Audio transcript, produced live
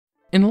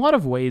In a lot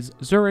of ways,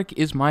 Zurich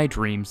is my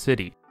dream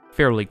city.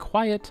 Fairly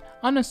quiet,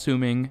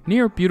 unassuming,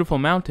 near beautiful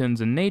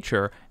mountains and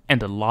nature,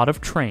 and a lot of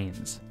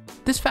trains.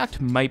 This fact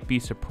might be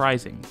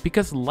surprising,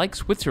 because like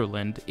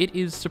Switzerland, it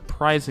is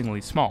surprisingly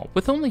small,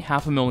 with only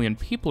 500,000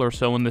 people or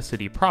so in the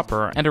city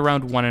proper, and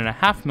around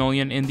 1.5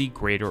 million in the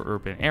greater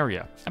urban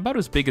area, about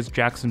as big as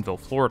Jacksonville,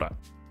 Florida.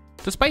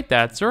 Despite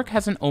that, Zurich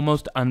has an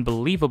almost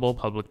unbelievable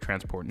public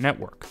transport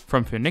network,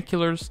 from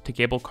funiculars to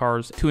cable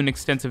cars to an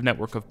extensive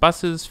network of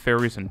buses,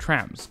 ferries, and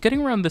trams.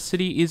 Getting around the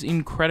city is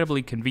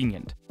incredibly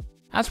convenient.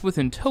 As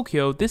within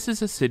Tokyo, this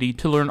is a city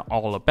to learn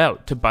all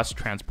about to bust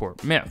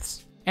transport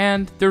myths.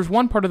 And there's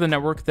one part of the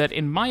network that,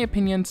 in my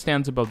opinion,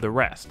 stands above the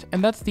rest,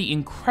 and that's the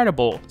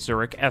incredible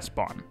Zurich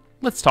S-Bahn.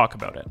 Let's talk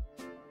about it.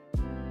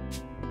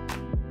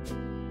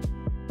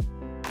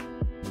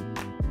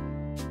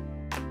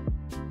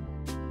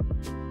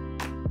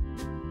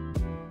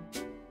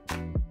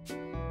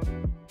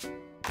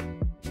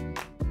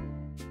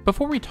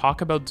 Before we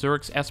talk about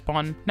Zurich's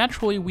S-Bahn,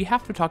 naturally we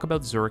have to talk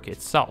about Zurich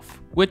itself,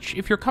 which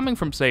if you're coming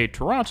from say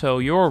Toronto,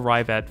 you'll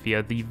arrive at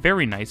via the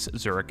very nice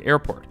Zurich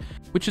Airport,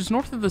 which is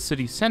north of the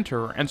city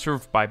center and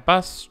served by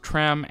bus,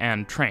 tram,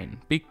 and train,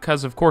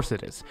 because of course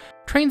it is.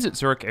 Trains at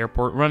Zurich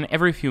Airport run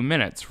every few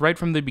minutes right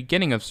from the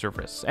beginning of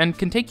service, and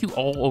can take you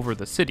all over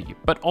the city,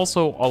 but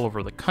also all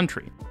over the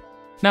country.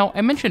 Now,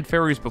 I mentioned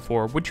ferries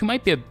before, which you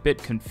might be a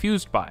bit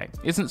confused by.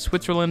 Isn't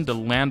Switzerland a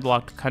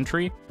landlocked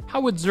country? How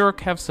would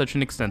Zurich have such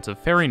an extensive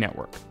ferry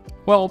network?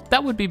 Well,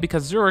 that would be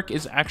because Zurich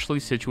is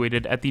actually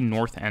situated at the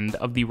north end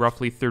of the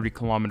roughly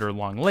 30-kilometer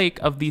long lake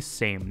of the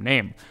same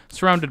name,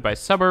 surrounded by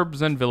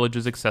suburbs and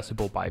villages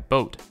accessible by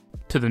boat.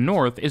 To the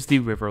north is the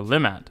river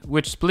Limmat,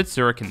 which splits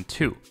Zurich in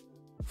two.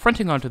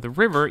 Fronting onto the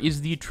river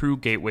is the true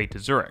gateway to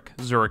Zurich,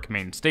 Zurich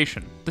Main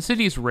Station, the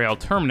city's rail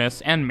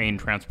terminus and main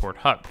transport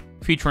hub,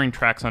 featuring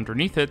tracks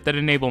underneath it that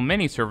enable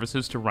many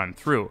services to run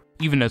through,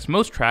 even as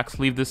most tracks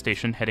leave the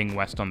station heading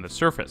west on the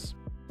surface.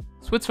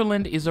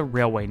 Switzerland is a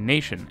railway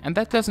nation, and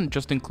that doesn't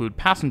just include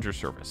passenger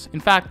service. In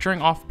fact,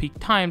 during off-peak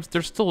times,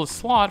 there's still a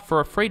slot for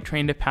a freight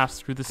train to pass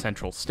through the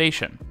central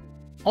station.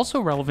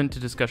 Also relevant to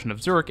discussion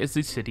of Zurich is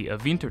the city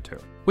of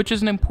Winterthur, which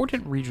is an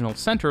important regional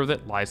center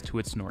that lies to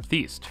its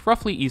northeast,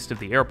 roughly east of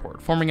the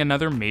airport, forming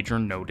another major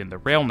node in the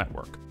rail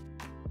network.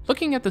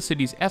 Looking at the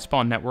city's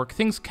S-Bahn network,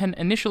 things can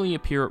initially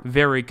appear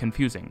very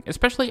confusing,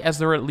 especially as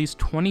there are at least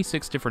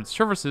 26 different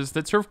services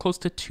that serve close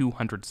to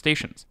 200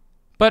 stations.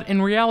 But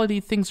in reality,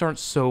 things aren't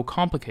so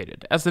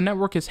complicated, as the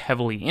network is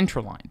heavily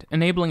interlined,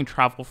 enabling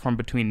travel from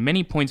between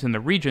many points in the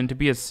region to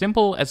be as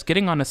simple as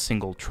getting on a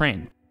single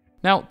train.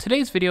 Now,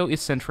 today's video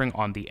is centering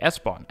on the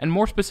S-Bahn, and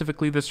more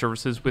specifically the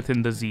services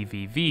within the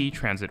ZVV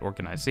transit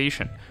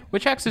organization,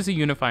 which acts as a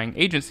unifying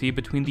agency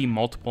between the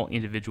multiple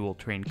individual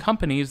train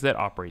companies that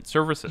operate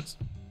services.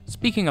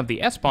 Speaking of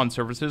the S-Bahn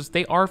services,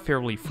 they are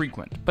fairly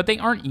frequent, but they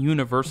aren't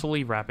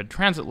universally rapid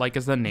transit-like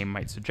as the name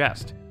might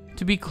suggest.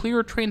 To be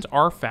clear, trains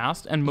are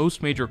fast, and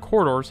most major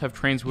corridors have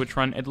trains which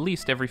run at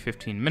least every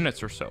 15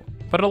 minutes or so,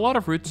 but a lot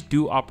of routes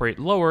do operate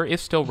lower if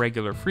still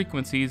regular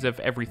frequencies of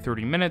every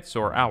 30 minutes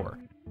or hour.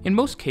 In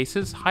most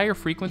cases, higher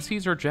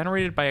frequencies are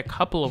generated by a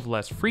couple of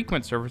less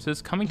frequent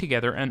services coming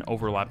together and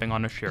overlapping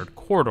on a shared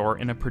corridor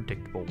in a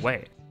predictable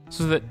way,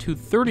 so that two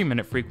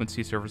 30-minute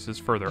frequency services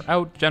further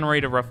out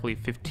generate a roughly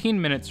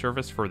 15-minute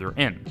service further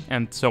in,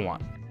 and so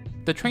on.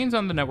 The trains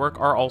on the network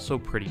are also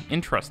pretty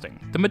interesting.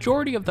 The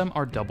majority of them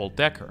are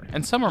double-decker,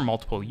 and some are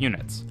multiple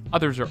units.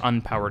 Others are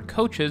unpowered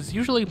coaches,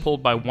 usually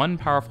pulled by one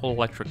powerful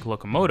electric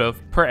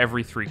locomotive per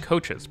every 3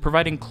 coaches,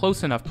 providing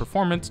close enough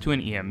performance to an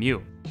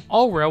EMU.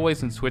 All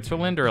railways in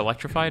Switzerland are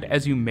electrified,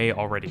 as you may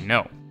already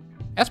know.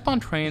 S-Bahn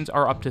trains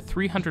are up to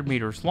 300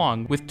 meters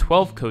long with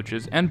 12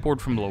 coaches and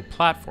board from low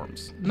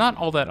platforms, not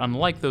all that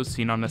unlike those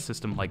seen on a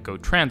system like GO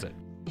Transit.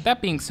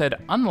 That being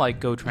said, unlike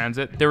GO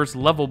Transit, there is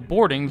level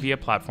boarding via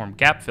platform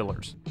gap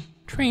fillers.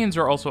 Trains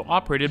are also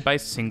operated by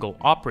single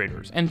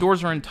operators, and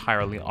doors are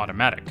entirely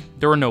automatic.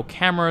 There are no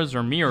cameras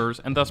or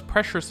mirrors, and thus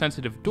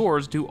pressure-sensitive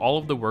doors do all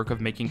of the work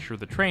of making sure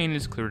the train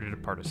is clear to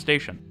depart a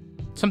station.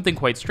 Something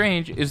quite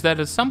strange is that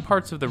as some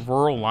parts of the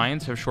rural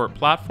lines have short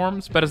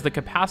platforms, but as the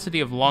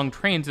capacity of long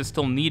trains is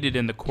still needed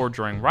in the core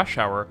during rush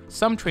hour,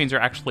 some trains are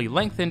actually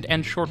lengthened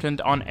and shortened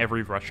on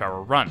every rush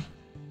hour run.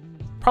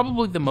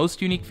 Probably the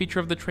most unique feature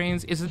of the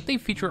trains is that they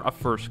feature a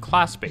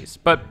first-class space,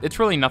 but it's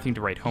really nothing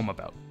to write home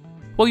about.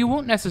 While you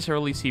won't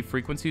necessarily see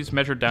frequencies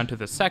measured down to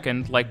the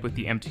second, like with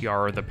the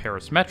MTR or the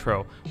Paris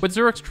Metro, what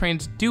Zurich's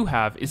trains do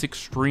have is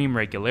extreme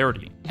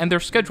regularity, and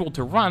they're scheduled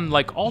to run,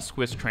 like all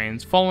Swiss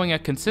trains, following a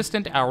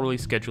consistent hourly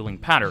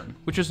scheduling pattern,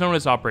 which is known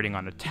as operating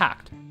on a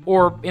takt,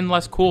 or in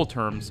less cool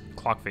terms,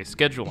 clock-face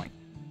scheduling.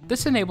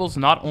 This enables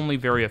not only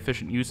very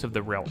efficient use of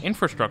the rail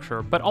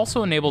infrastructure, but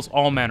also enables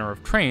all manner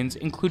of trains,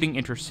 including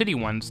intercity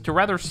ones, to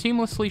rather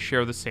seamlessly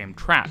share the same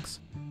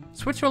tracks.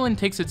 Switzerland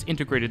takes its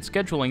integrated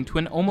scheduling to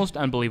an almost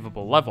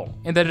unbelievable level,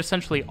 in that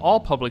essentially all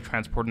public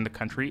transport in the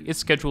country is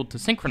scheduled to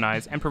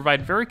synchronize and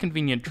provide very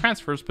convenient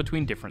transfers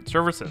between different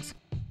services.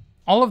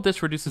 All of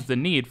this reduces the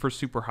need for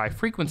super high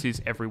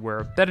frequencies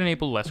everywhere that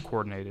enable less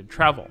coordinated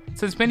travel,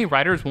 since many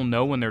riders will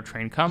know when their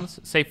train comes,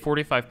 say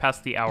 45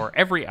 past the hour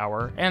every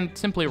hour, and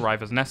simply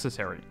arrive as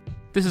necessary.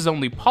 This is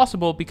only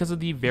possible because of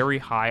the very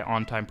high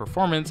on-time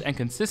performance and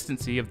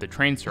consistency of the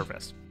train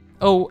service.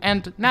 Oh,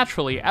 and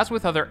naturally, as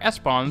with other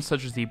S-Bahns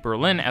such as the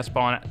Berlin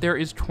S-Bahn, there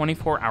is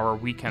 24-hour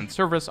weekend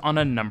service on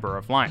a number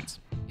of lines.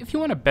 If you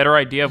want a better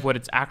idea of what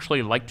it's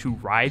actually like to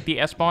ride the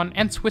S-Bahn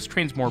and Swiss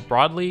trains more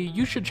broadly,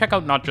 you should check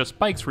out Not Just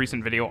Bike's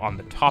recent video on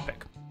the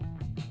topic.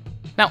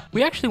 Now,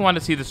 we actually want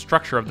to see the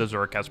structure of the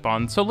Zurich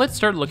S-Bahn, so let's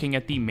start looking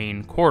at the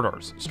main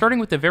corridors, starting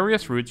with the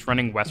various routes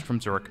running west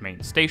from Zurich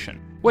main station,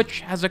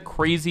 which has a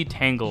crazy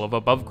tangle of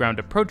above-ground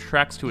approach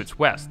tracks to its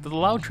west that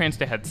allow trains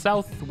to head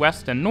south,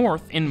 west, and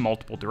north in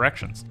multiple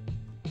directions.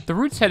 The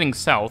routes heading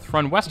south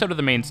run west out of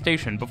the main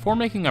station before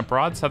making a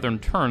broad southern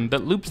turn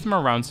that loops them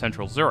around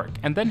central Zurich,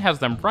 and then has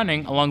them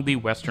running along the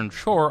western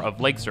shore of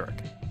Lake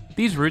Zurich.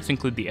 These routes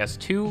include the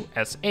S2,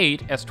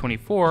 S8,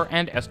 S24,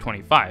 and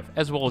S25,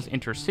 as well as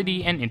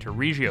intercity and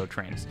interregio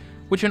trains,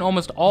 which in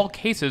almost all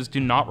cases do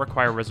not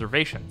require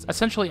reservations,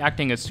 essentially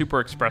acting as super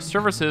express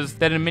services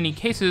that in many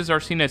cases are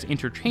seen as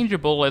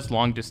interchangeable as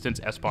long-distance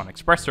S-Bahn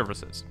express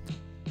services.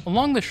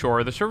 Along the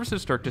shore, the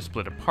services start to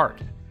split apart.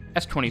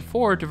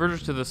 S24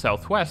 diverges to the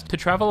southwest to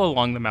travel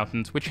along the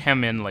mountains which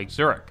hem in Lake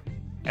Zurich.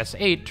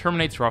 S8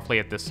 terminates roughly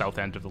at the south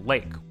end of the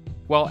lake,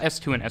 while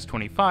S2 and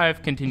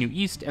S25 continue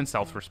east and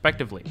south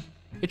respectively.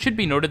 It should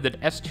be noted that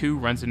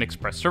S2 runs an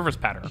express service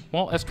pattern,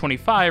 while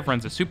S25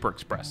 runs a super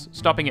express,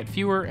 stopping at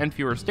fewer and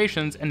fewer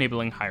stations,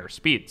 enabling higher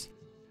speeds.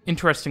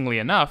 Interestingly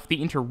enough, the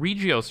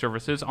interregio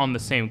services on the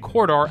same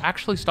corridor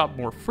actually stop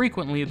more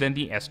frequently than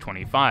the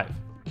S25.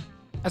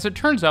 As it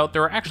turns out,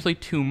 there are actually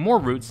two more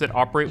routes that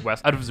operate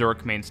west out of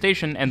Zurich main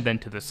station and then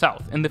to the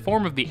south, in the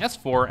form of the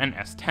S4 and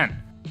S10.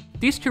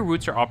 These two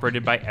routes are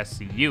operated by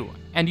SCU,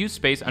 and use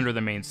space under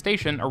the main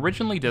station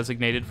originally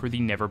designated for the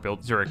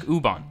never-built Zurich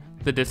U-Bahn,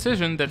 the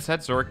decision that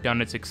set Zurich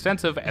down its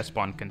extensive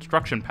S-Bahn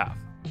construction path.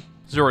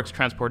 Zurich's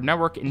transport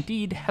network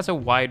indeed has a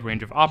wide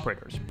range of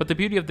operators, but the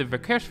beauty of the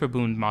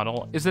Verkehrsverbund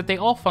model is that they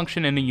all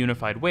function in a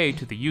unified way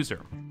to the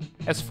user.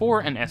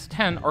 S4 and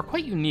S10 are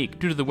quite unique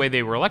due to the way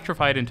they were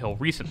electrified until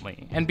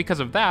recently, and because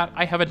of that,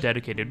 I have a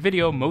dedicated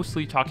video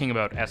mostly talking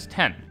about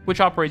S10,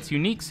 which operates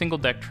unique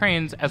single-deck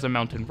trains as a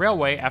mountain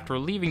railway after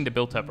leaving the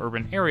built-up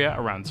urban area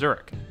around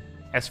Zurich.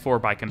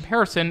 S4 by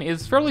comparison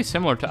is fairly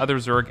similar to other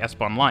Zurich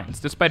S-Bahn lines,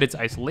 despite its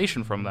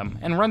isolation from them,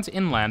 and runs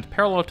inland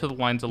parallel to the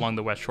lines along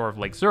the west shore of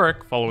Lake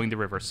Zurich following the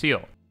River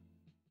Siel.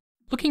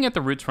 Looking at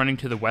the routes running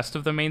to the west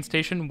of the main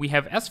station, we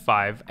have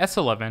S5,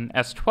 S11,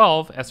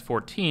 S12,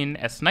 S14,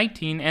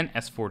 S19, and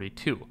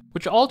S42,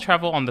 which all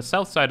travel on the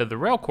south side of the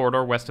rail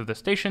corridor west of the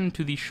station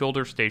to the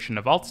shoulder station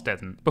of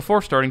Altstetten,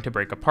 before starting to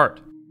break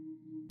apart.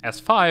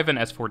 S5 and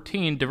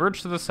S14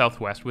 diverge to the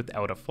southwest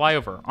without a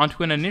flyover,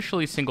 onto an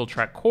initially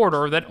single-track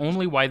corridor that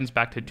only widens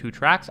back to 2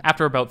 tracks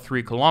after about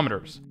 3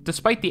 kilometers,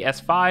 despite the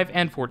S5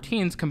 and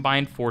 14's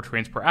combined 4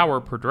 trains per hour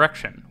per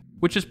direction,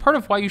 which is part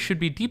of why you should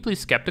be deeply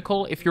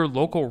skeptical if your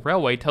local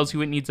railway tells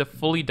you it needs a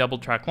fully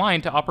double-track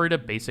line to operate a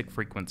basic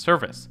frequent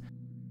service.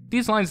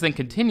 These lines then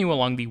continue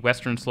along the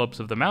western slopes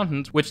of the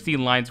mountains, which the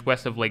lines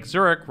west of Lake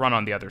Zurich run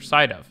on the other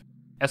side of.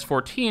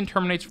 S14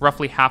 terminates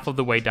roughly half of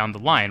the way down the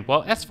line,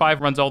 while S5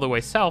 runs all the way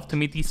south to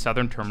meet the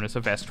southern terminus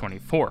of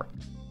S24.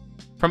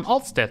 From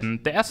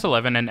Altstetten, the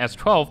S11 and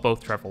S12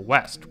 both travel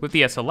west, with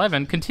the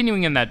S11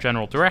 continuing in that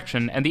general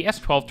direction and the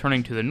S12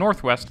 turning to the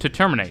northwest to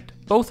terminate,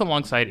 both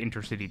alongside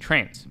intercity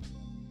trains.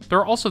 There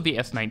are also the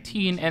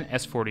S19 and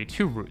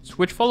S42 routes,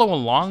 which follow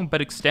along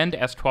but extend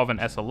S12 and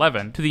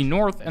S11 to the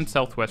north and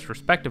southwest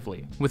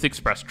respectively, with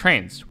express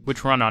trains,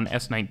 which run on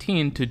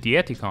S19 to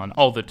Dietikon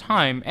all the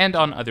time and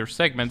on other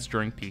segments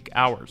during peak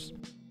hours.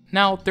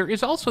 Now, there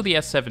is also the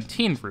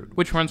S17 route,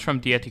 which runs from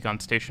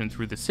Dietikon station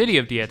through the city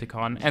of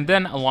Dietikon and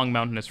then along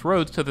mountainous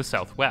roads to the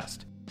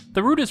southwest.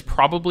 The route is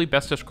probably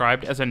best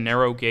described as a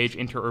narrow-gauge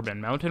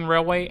interurban mountain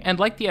railway, and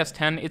like the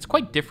S10, it's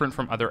quite different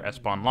from other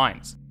S-Bahn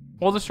lines.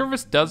 While the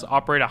service does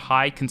operate a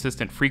high,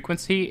 consistent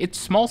frequency, its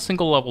small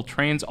single-level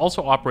trains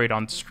also operate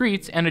on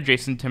streets and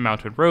adjacent to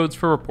mountain roads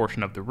for a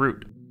portion of the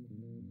route.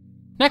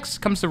 Next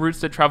comes the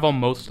routes that travel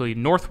mostly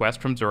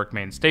northwest from Zurich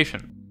main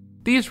station.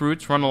 These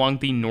routes run along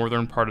the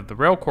northern part of the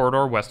rail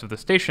corridor west of the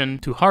station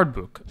to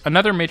Hardbuch,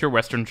 another major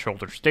western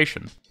shoulder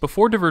station,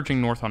 before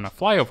diverging north on a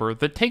flyover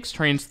that takes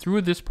trains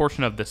through this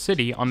portion of the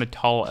city on a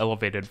tall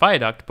elevated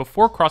viaduct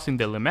before crossing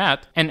the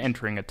Limmat and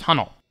entering a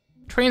tunnel.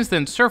 Trains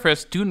then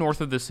surface due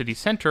north of the city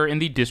center in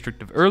the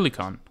district of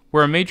Oerlikon,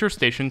 where a major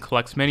station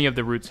collects many of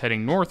the routes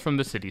heading north from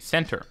the city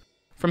center.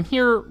 From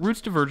here,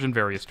 routes diverge in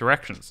various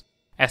directions.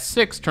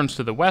 S6 turns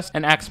to the west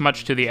and acts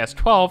much to the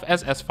S12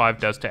 as S5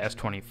 does to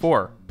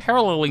S24,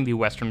 paralleling the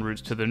western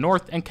routes to the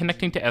north and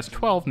connecting to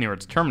S12 near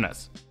its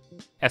terminus.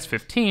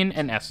 S15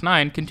 and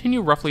S9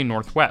 continue roughly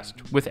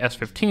northwest, with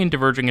S15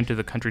 diverging into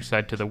the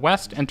countryside to the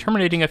west and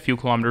terminating a few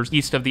kilometers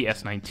east of the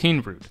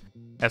S19 route.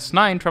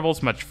 S9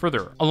 travels much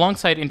further,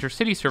 alongside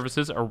intercity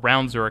services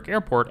around Zurich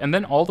Airport and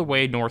then all the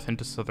way north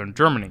into southern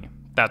Germany,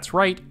 That's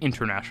right,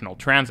 international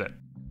transit.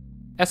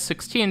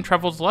 S16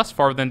 travels less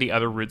far than the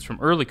other routes from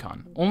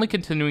Oerlikon, only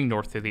continuing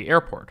north to the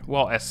airport,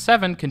 while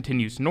S7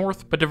 continues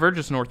north but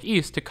diverges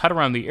northeast to cut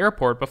around the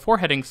airport before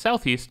heading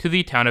southeast to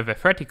the town of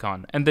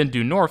Efretikon, and then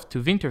due north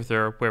to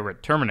Winterthur where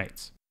it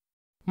terminates.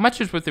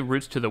 Much as with the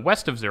routes to the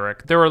west of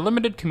Zurich, there are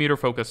limited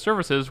commuter-focused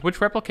services which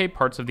replicate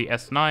parts of the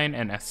S9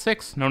 and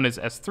S6 known as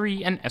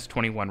S3 and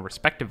S21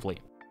 respectively.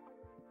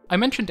 I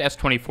mentioned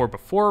S24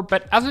 before,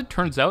 but as it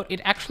turns out, it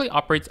actually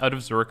operates out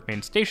of Zurich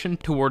main station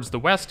towards the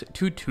west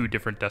to two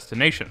different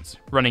destinations,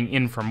 running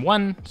in from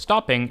one,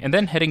 stopping, and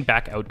then heading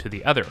back out to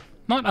the other,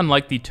 not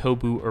unlike the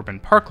Tobu Urban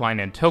Park line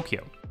in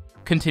Tokyo.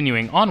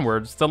 Continuing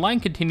onwards, the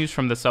line continues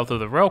from the south of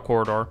the rail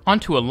corridor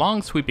onto a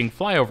long sweeping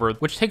flyover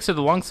which takes it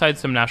alongside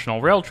some national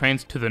rail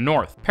trains to the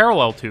north,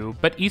 parallel to,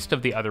 but east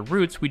of the other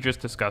routes we just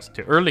discussed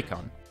to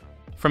Oerlikon.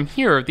 From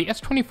here, the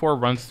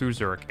S24 runs through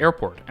Zurich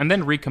Airport, and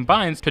then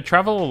recombines to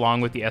travel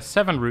along with the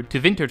S7 route to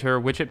Winterthur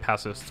which it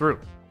passes through.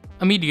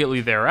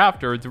 Immediately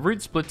thereafter, the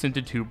route splits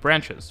into two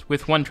branches,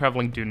 with one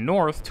traveling due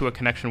north to a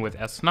connection with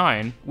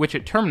S9, which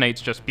it terminates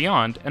just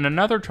beyond, and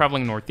another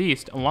traveling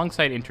northeast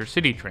alongside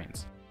intercity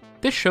trains.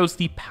 This shows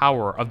the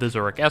power of the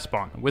Zurich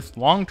S-Bahn, with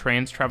long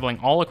trains traveling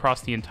all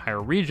across the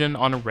entire region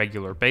on a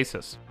regular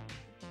basis.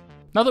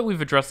 Now that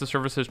we've addressed the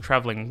services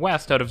traveling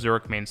west out of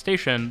Zurich main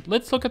station,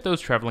 let's look at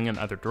those traveling in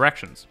other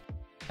directions.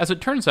 As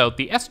it turns out,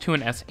 the S2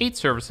 and S8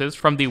 services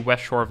from the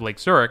west shore of Lake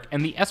Zurich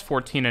and the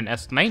S14 and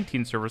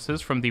S19 services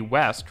from the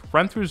west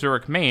run through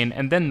Zurich Main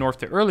and then north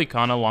to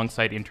Oerlikon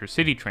alongside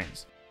intercity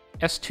trains.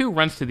 S2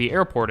 runs to the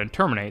airport and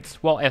terminates,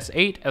 while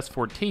S8,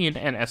 S14,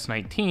 and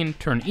S19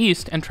 turn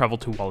east and travel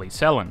to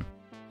Wallisellen.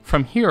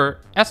 From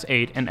here,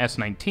 S8 and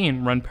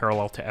S19 run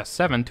parallel to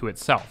S7 to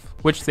itself,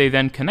 which they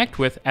then connect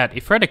with at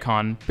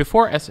Efretikon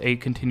before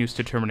S8 continues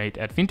to terminate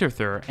at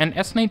Winterthur and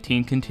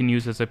S19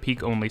 continues as a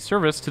peak-only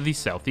service to the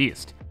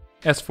southeast.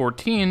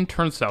 S14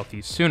 turns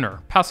southeast sooner,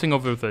 passing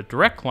over the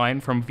direct line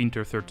from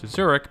Winterthur to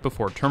Zurich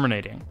before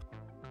terminating.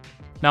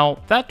 Now,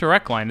 that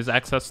direct line is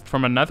accessed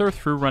from another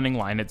through-running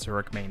line at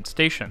Zurich main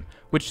station,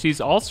 which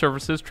sees all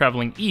services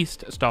traveling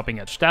east stopping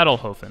at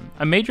Stadelhofen,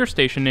 a major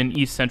station in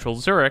east-central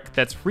Zurich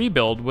that's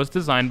rebuild was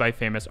designed by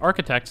famous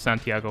architect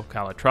Santiago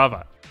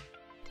Calatrava.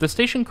 The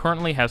station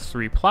currently has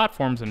 3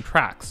 platforms and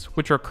tracks,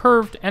 which are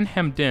curved and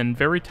hemmed in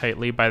very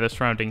tightly by the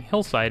surrounding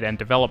hillside and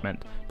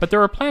development, but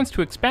there are plans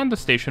to expand the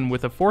station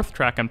with a 4th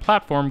track and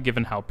platform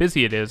given how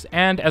busy it is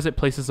and as it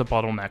places a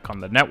bottleneck on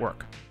the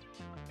network.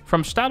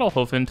 From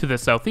Stadelhofen to the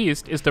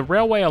southeast is the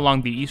railway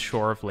along the east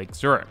shore of Lake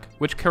Zurich,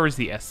 which carries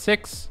the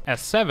S6,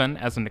 S7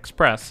 as an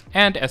express,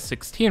 and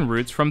S16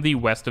 routes from the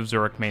west of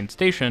Zurich main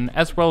station,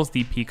 as well as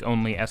the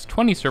peak-only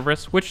S20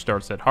 service which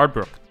starts at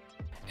Hardbruck.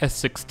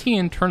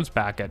 S16 turns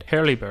back at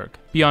Herliberg,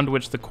 beyond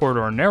which the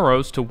corridor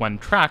narrows to one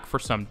track for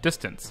some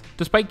distance,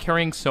 despite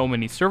carrying so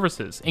many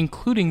services,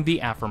 including the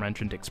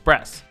aforementioned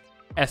express.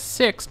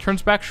 S6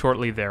 turns back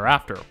shortly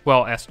thereafter,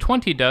 while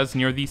S20 does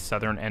near the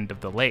southern end of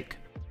the lake.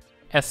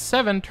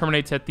 S7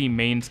 terminates at the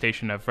main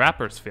station of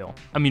Rapperswil,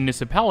 a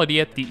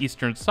municipality at the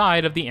eastern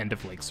side of the end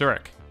of Lake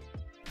Zurich.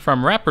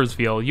 From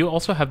Rapperswil, you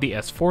also have the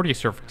S40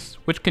 service,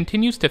 which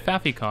continues to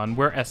Pfäffikon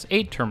where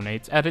S8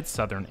 terminates at its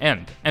southern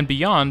end, and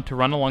beyond to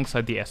run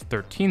alongside the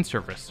S13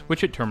 service,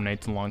 which it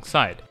terminates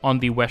alongside, on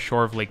the west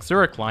shore of Lake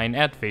Zurich line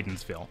at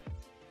Wädenswil.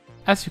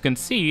 As you can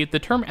see, the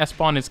term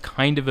S-Bahn is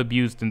kind of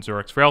abused in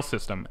Zurich's rail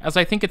system, as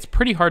I think it's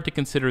pretty hard to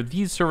consider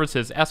these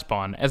services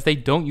S-Bahn as they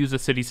don't use a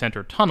city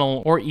center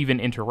tunnel or even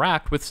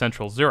interact with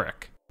central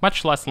Zurich,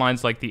 much less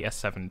lines like the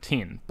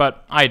S17,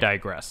 but I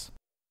digress.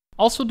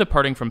 Also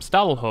departing from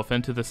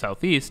Stadelhofen to the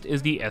southeast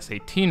is the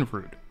S18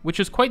 route, which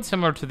is quite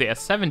similar to the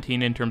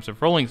S17 in terms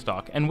of rolling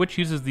stock and which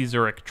uses the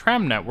Zurich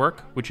tram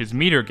network, which is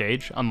meter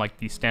gauge, unlike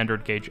the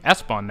standard gauge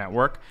S-Bahn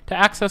network, to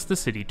access the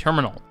city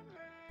terminal.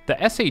 The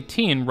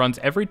S18 runs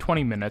every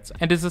 20 minutes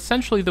and is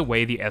essentially the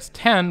way the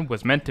S10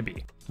 was meant to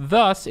be,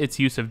 thus its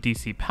use of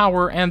DC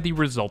power and the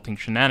resulting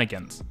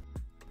shenanigans.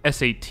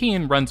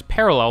 S18 runs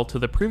parallel to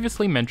the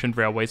previously mentioned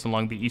railways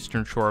along the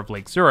eastern shore of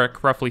Lake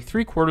Zurich, roughly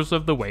 3/4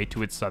 of the way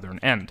to its southern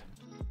end.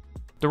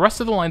 The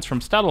rest of the lines from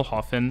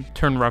Stadelhofen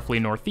turn roughly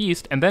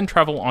northeast and then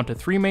travel onto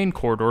 3 main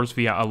corridors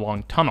via a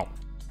long tunnel.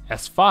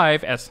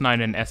 S5,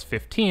 S9, and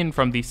S15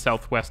 from the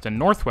southwest and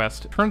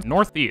northwest turn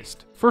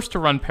northeast, first to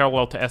run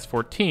parallel to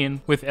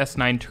S14, with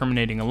S9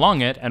 terminating along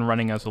it and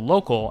running as a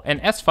local,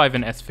 and S5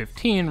 and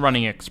S15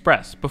 running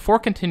express, before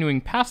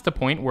continuing past the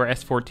point where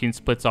S14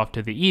 splits off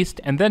to the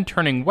east and then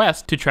turning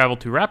west to travel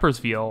to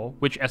Rapperswil,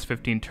 which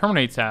S15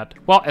 terminates at,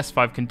 while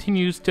S5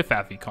 continues to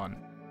Pfäffikon.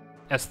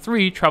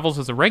 S3 travels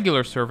as a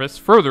regular service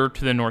further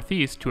to the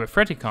northeast to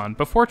Efretikon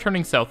before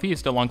turning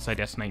southeast alongside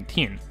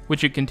S19,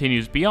 which it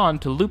continues beyond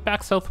to loop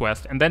back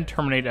southwest and then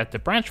terminate at the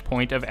branch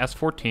point of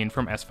S14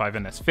 from S5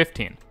 and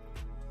S15.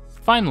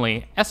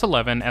 Finally,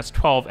 S11,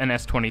 S12, and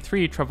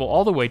S23 travel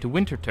all the way to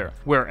Winterthur,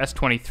 where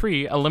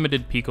S23, a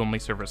limited peak-only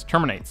service,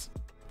 terminates.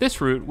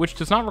 This route, which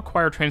does not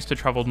require trains to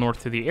travel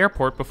north to the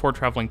airport before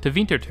traveling to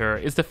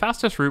Winterthur, is the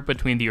fastest route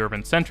between the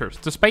urban centers,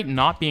 despite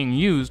not being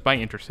used by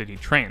intercity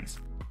trains.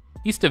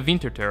 East of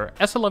Winterthur,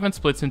 S11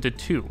 splits into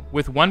two,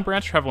 with one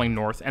branch traveling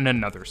north and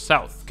another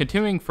south,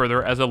 continuing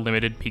further as a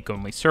limited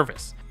peak-only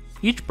service.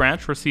 Each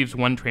branch receives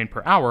one train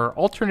per hour,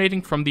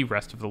 alternating from the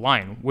rest of the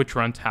line, which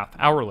runs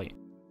half-hourly.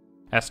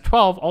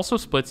 S12 also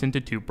splits into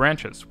two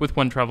branches, with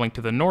one traveling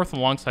to the north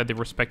alongside the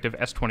respective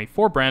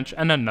S24 branch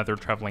and another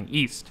traveling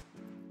east.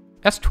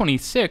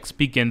 S26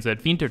 begins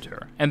at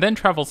Winterthur, and then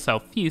travels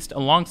southeast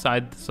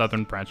alongside the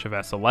southern branch of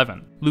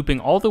S11, looping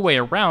all the way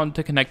around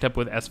to connect up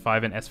with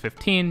S5 and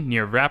S15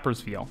 near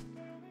Rapperswil.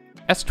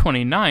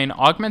 S29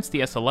 augments the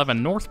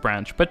S11 north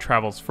branch but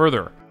travels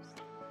further.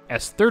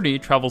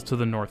 S30 travels to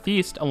the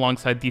northeast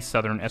alongside the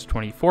southern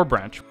S24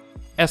 branch.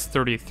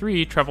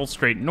 S33 travels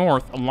straight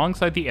north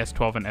alongside the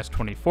S12 and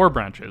S24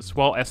 branches,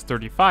 while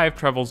S35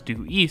 travels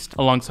due east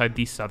alongside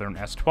the southern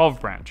S12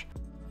 branch.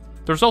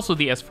 There's also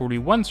the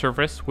S41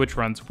 service, which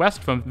runs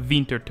west from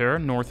Winterthur,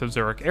 north of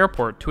Zurich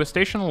Airport, to a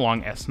station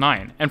along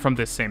S9, and from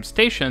this same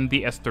station,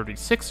 the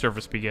S36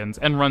 service begins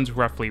and runs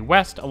roughly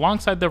west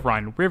alongside the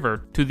Rhine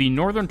River to the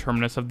northern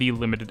terminus of the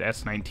limited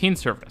S19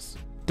 service.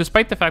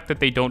 Despite the fact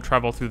that they don't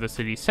travel through the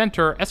city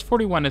center,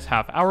 S41 is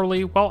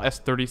half-hourly, while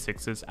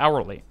S36 is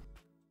hourly.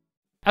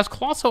 As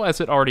colossal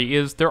as it already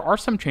is, there are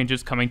some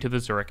changes coming to the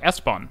Zurich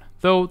S-Bahn,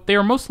 though they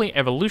are mostly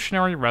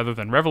evolutionary rather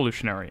than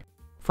revolutionary.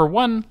 For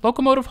one,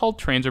 locomotive-hauled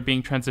trains are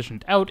being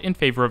transitioned out in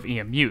favor of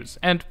EMUs,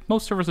 and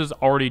most services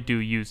already do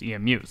use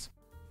EMUs.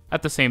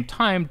 At the same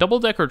time,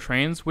 double-decker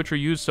trains, which are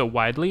used so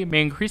widely,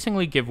 may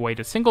increasingly give way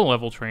to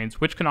single-level trains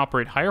which can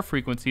operate higher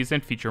frequencies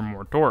and feature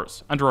more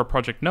doors, under a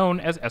project known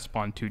as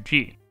S-Bahn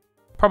 2G.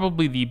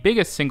 Probably the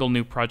biggest single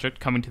new project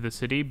coming to the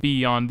city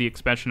beyond the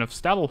expansion of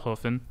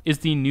Stadelhofen is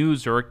the new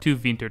Zurich to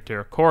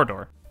Winterthur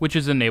corridor, which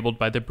is enabled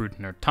by the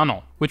Brüdener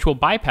Tunnel, which will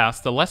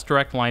bypass the less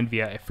direct line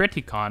via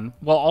Efretikon,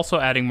 while also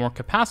adding more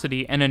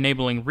capacity and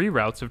enabling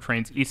reroutes of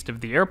trains east of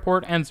the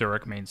airport and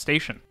Zurich main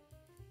station.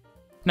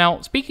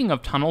 Now, speaking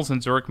of tunnels in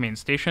Zurich main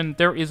station,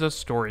 there is a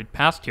storied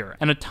past here,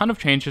 and a ton of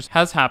changes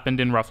has happened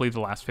in roughly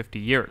the last 50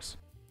 years.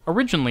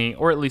 Originally,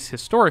 or at least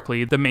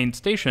historically, the main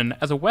station,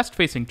 as a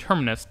west-facing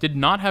terminus, did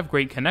not have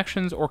great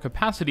connections or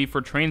capacity for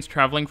trains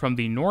traveling from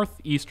the north,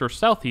 east, or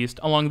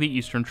southeast along the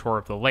eastern shore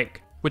of the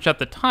lake, which at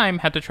the time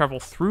had to travel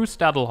through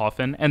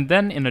Stadelhofen and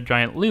then in a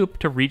giant loop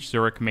to reach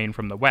Zurich Main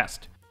from the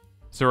west.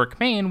 Zurich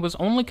Main was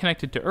only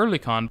connected to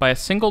Oerlikon by a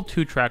single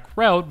two-track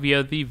route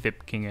via the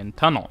Wipkingen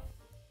Tunnel.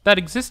 That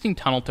existing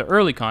tunnel to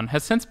Oerlikon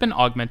has since been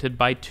augmented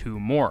by two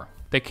more.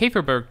 The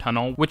Käferberg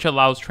Tunnel, which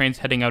allows trains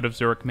heading out of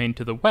Zurich Main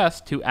to the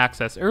west to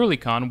access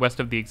Oerlikon west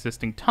of the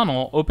existing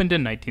tunnel, opened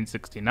in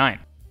 1969.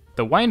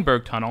 The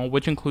Weinberg Tunnel,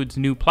 which includes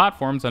new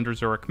platforms under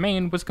Zurich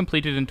Main, was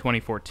completed in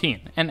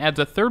 2014, and adds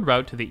a third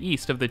route to the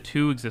east of the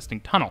two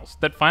existing tunnels,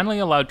 that finally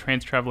allowed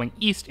trains traveling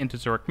east into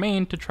Zurich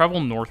Main to travel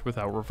north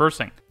without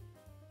reversing.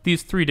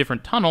 These three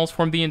different tunnels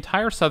form the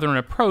entire southern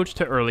approach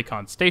to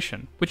Oerlikon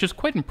Station, which is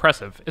quite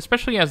impressive,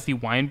 especially as the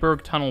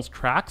Weinberg Tunnel's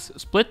tracks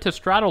split to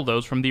straddle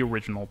those from the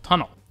original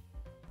tunnel.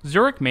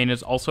 Zurich Main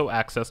is also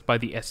accessed by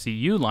the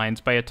SCU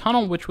lines by a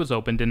tunnel which was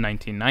opened in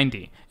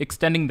 1990,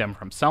 extending them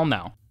from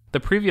Selnau, the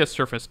previous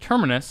surface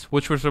terminus,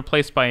 which was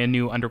replaced by a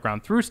new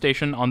underground through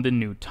station on the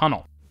new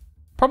tunnel.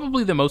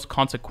 Probably the most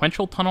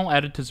consequential tunnel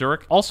added to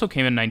Zurich also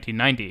came in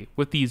 1990,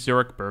 with the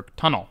Zurichberg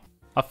Tunnel,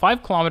 a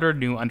 5-kilometer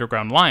new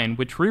underground line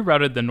which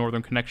rerouted the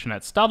northern connection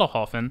at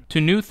Stadelhofen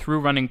to new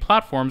through-running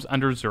platforms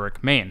under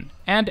Zurich Main,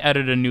 and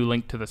added a new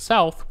link to the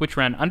south which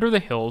ran under the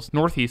hills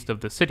northeast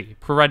of the city,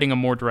 providing a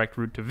more direct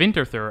route to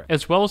Winterthur,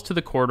 as well as to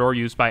the corridor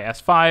used by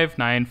S5,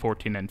 9,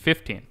 14, and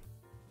 15.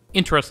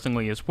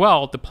 Interestingly as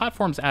well, the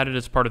platforms added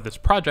as part of this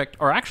project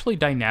are actually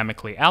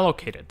dynamically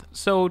allocated,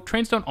 so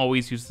trains don't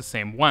always use the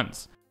same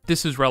ones.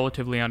 This is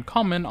relatively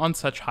uncommon on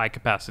such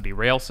high-capacity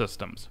rail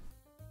systems.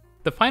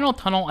 The final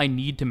tunnel I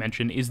need to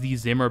mention is the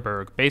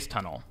Zimmerberg Base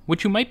Tunnel,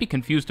 which you might be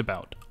confused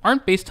about.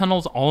 Aren't base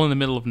tunnels all in the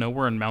middle of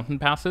nowhere in mountain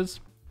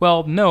passes?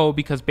 Well, no,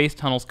 because base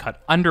tunnels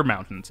cut under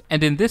mountains,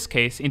 and in this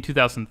case, in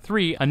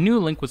 2003, a new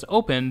link was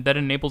opened that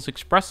enables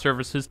express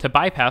services to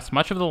bypass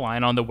much of the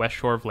line on the west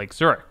shore of Lake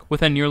Zurich,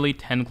 with a nearly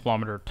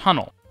 10-kilometer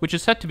tunnel, which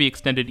is set to be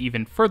extended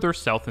even further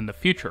south in the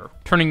future,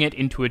 turning it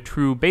into a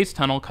true base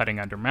tunnel cutting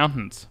under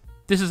mountains.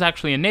 This is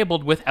actually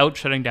enabled without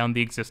shutting down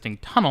the existing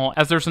tunnel,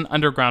 as there's an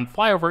underground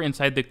flyover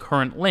inside the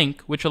current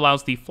link, which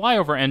allows the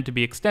flyover end to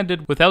be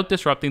extended without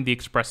disrupting the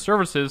express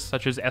services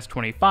such as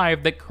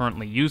S25 that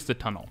currently use the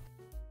tunnel.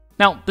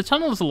 Now, the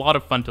tunnel is a lot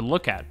of fun to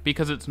look at,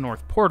 because its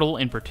north portal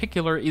in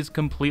particular is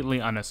completely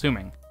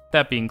unassuming.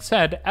 That being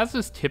said, as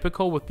is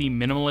typical with the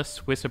minimalist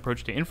Swiss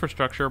approach to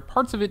infrastructure,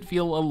 parts of it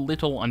feel a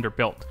little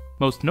underbuilt.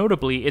 Most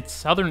notably, its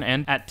southern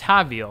end at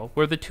Tawil,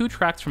 where the two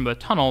tracks from the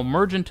tunnel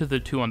merge into the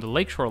two on the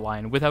lakeshore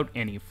line without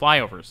any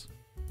flyovers.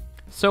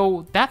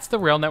 So that's the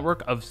rail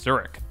network of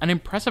Zurich, an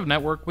impressive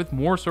network with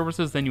more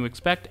services than you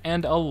expect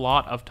and a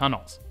lot of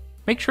tunnels.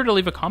 Make sure to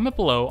leave a comment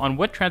below on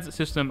what transit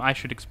system I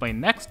should explain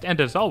next,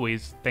 and as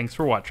always, thanks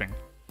for watching.